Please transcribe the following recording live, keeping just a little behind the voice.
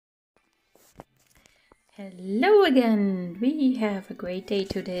Hello again! We have a great day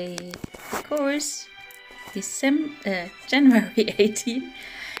today. Of course, January 18,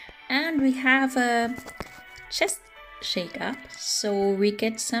 and we have a chest shake-up, so we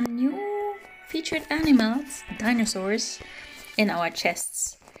get some new featured animals, dinosaurs, in our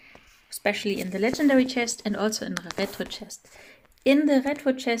chests, especially in the legendary chest and also in the retro chest. In the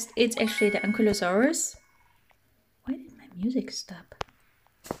retro chest, it's actually the Ankylosaurus. Why did my music stop?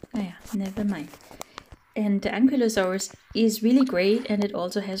 Oh yeah, never mind. And the Ankylosaurus is really great, and it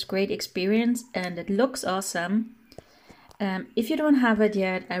also has great experience and it looks awesome. If you don't have it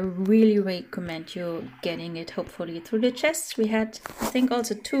yet, I really recommend you getting it, hopefully through the chests. We had, I think,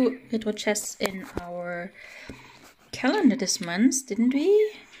 also 2 retro chests in our calendar this month, didn't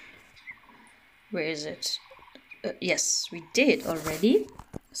we? Where is it? Yes, we did already.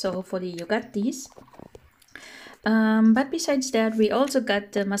 So hopefully you got these. But besides that, we also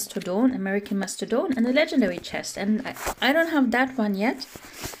got the Mastodon, American Mastodon, and the legendary chest. And I don't have that one yet,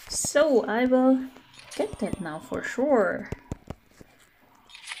 so I will get that now for sure.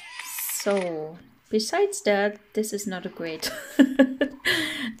 So, besides that, this is not a great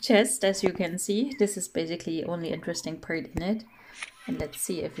chest, as you can see. This is basically the only interesting part in it. And let's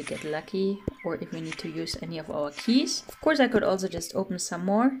see if we get lucky or if we need to use any of our keys. Of course, I could also just open some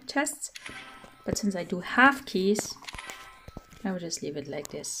more chests. But since I do have keys, I will just leave it like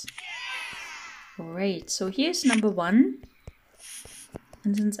this. Alright, so here's number 1.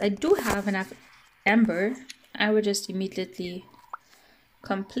 And since I do have enough amber, I will just immediately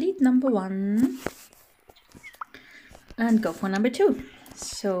complete number 1 and go for number 2.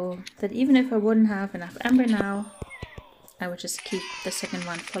 So that even if I wouldn't have enough amber now, I would just keep the second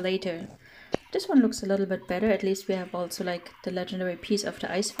one for later. This one looks a little bit better. At least we have also like the legendary piece of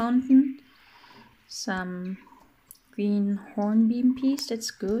the ice fountain. Some green hornbeam piece,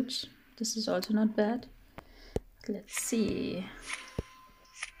 that's good. This is also not bad. Let's see.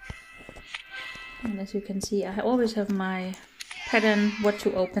 And as you can see, I always have my pattern what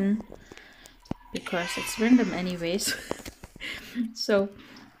to open because it's random anyways. So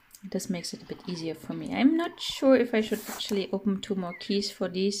this makes it a bit easier for me. I'm not sure if I should actually open 2 more keys for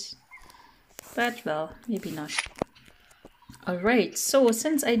these, but well, maybe not. Alright, so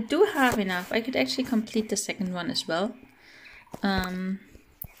since I do have enough, I could actually complete the second one as well. I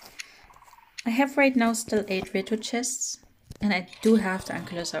have right now still 8 retro chests, and I do have the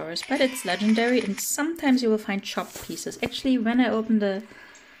Ankylosaurus, but it's legendary, and sometimes you will find chopped pieces. Actually, when I open the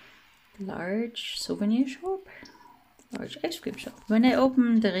large souvenir shop, large ice cream shop, when I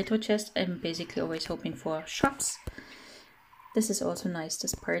open the retro chest, I'm basically always hoping for shrubs. This is also nice,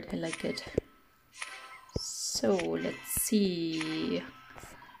 this part, I like it. So let's see.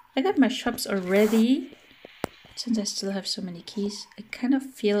 I got my shops already. Since I still have so many keys, I kind of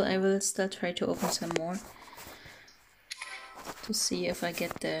feel I will still try to open some more to see if I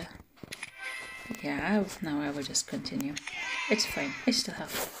get the... Yeah, now I will just continue. It's fine, I still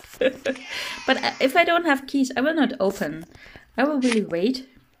have. But if I don't have keys, I will not open. I will really wait.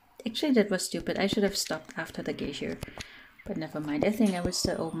 Actually, that was stupid. I should have stopped after the geysir. But never mind. I think I will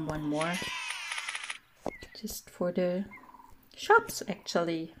still open one more. Just for the shops,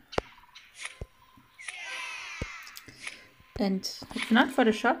 actually. And if not for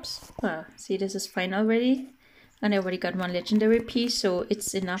the shops, well, see, this is fine already. And I already got 1 legendary piece, so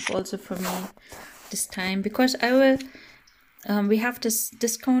it's enough also for me this time. Because I will, we have this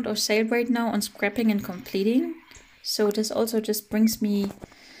discount or sale right now on scrapping and completing. So this also just brings me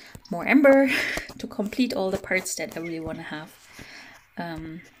more amber to complete all the parts that I really want to have.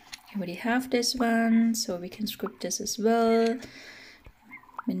 I already have this one, so we can scrap this as well.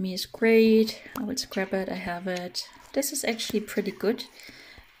 Minmi is great. I will scrap it. I have it. This is actually pretty good.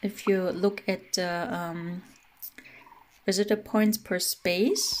 If you look at the visitor points per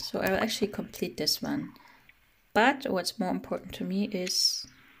space, so I will actually complete this one. But what's more important to me is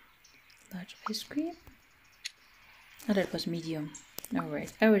large ice cream. Oh, that was medium.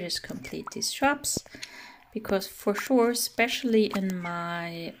 Alright, I will just complete these shops. Because for sure, especially in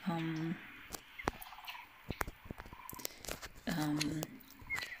my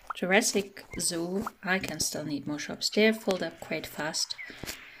Jurassic Zoo, I can still need more shops. They're filled up quite fast.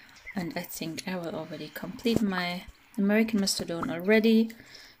 And I think I will already complete my American Mastodon already.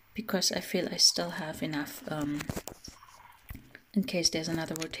 Because I feel I still have enough in case there's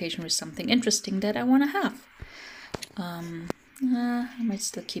another rotation with something interesting that I want to have. I might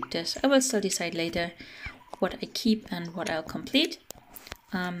still keep this. I will still decide later what I keep and what I'll complete.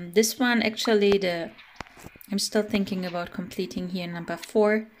 This one actually, I'm still thinking about completing here number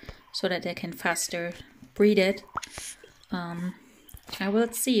 4 so that I can faster breed it. I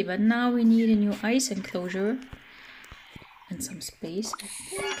will see, but now we need a new ice enclosure and some space. I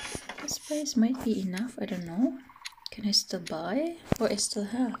think the space might be enough, I don't know. Can I still buy? Or I still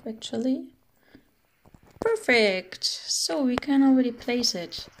have, actually. Perfect! So we can already place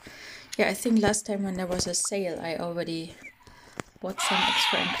it. Yeah, I think last time when there was a sale, I already bought some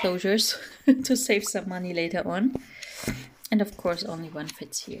extra enclosures to save some money later on. And of course, only one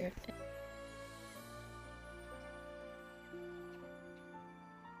fits here.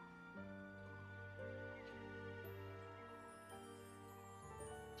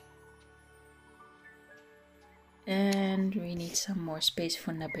 And we need some more space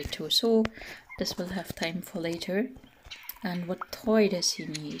for number 2, so this will have time for later. And what toy does he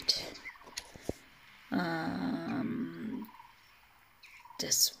need?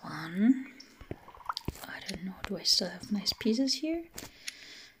 This one. I don't know, do I still have nice pieces here?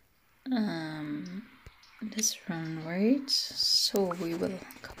 This one, right? So we will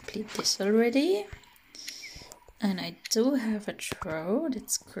complete this already. And I do have a throw,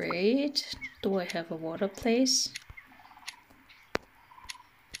 that's great. Do I have a water place?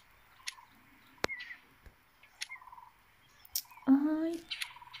 I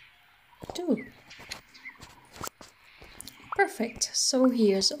do. Perfect, so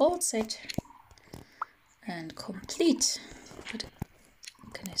here's all set and complete. But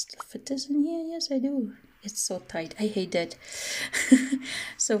can I still fit this in here? Yes, I do. It's so tight, I hate that.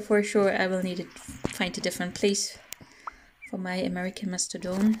 So for sure I will need to find a different place for my American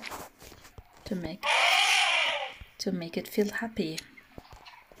Mastodon to make it feel happy.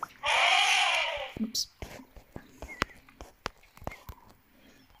 Oops.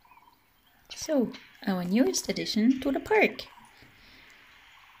 So, our newest addition to the park.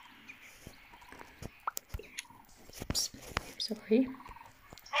 Oops, sorry.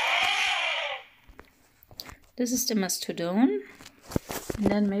 This is the Mastodon. And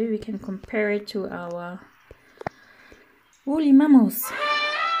then maybe we can compare it to our woolly mammoth.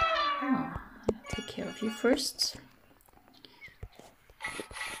 Oh, I'll take care of you first.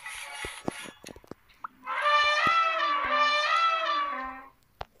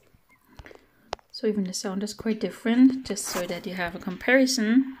 So even the sound is quite different, just so that you have a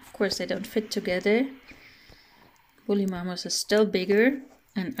comparison. Of course they don't fit together. Woolly mammoth is still bigger,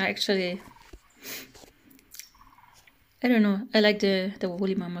 and actually, I don't know, I like the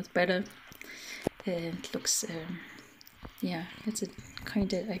woolly mammoth better. It looks, yeah, it's a kind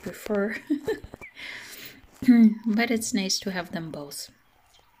that I prefer. But it's nice to have them both.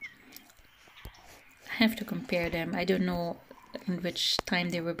 I have to compare them. I don't know in which time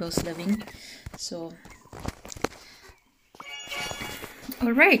they were both living, so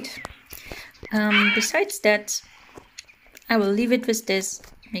all right. Besides that, I will leave it with this,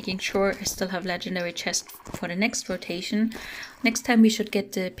 making sure I still have legendary chest for the next rotation. Next time we should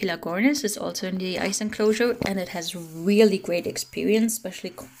get the Pelagornis. It's also in the ice enclosure, and it has really great experience,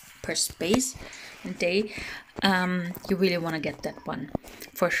 especially per space and day. You really want to get that one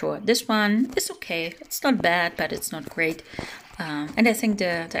for sure. This one is okay, it's not bad, but it's not great. And I think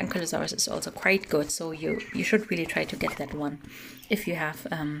the Ankylosaurus is also quite good, so you should really try to get that one if you have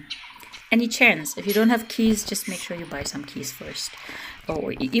any chance. If you don't have keys, just make sure you buy some keys first.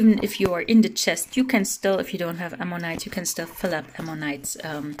 Or even if you are in the chest, you can still, if you don't have ammonites, you can still fill up ammonites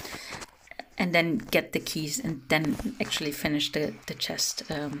and then get the keys and then actually finish the chest.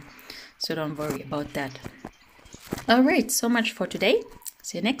 So don't worry about that. Alright, so much for today.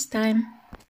 See you next time.